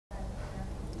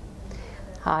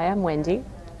Hi, I'm Wendy,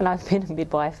 and I've been a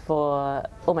midwife for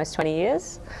almost 20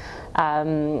 years.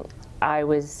 I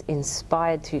was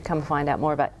inspired to come find out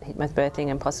more about hypnobirthing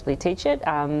and possibly teach it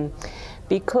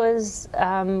because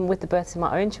with the births of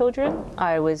my own children,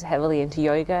 I was heavily into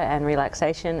yoga and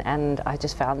relaxation, and I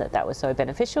just found that that was so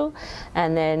beneficial.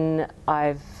 And then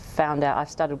I've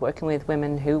started working with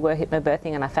women who were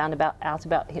hypnobirthing, and I found out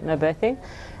about hypnobirthing,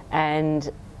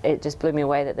 and it just blew me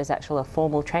away that there's actually a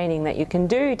formal training that you can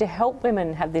do to help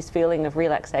women have this feeling of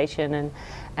relaxation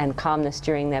and calmness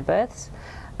during their births.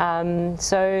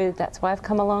 So that's why I've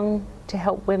come along to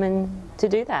help women to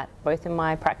do that, both in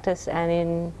my practice and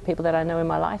in people that I know in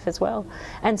my life as well,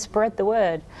 and spread the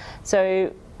word.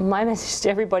 So my message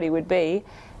to everybody would be,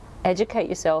 educate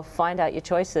yourself, find out your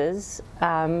choices,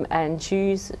 and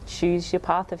choose your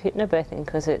path of hypnobirthing,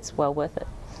 because it's well worth it.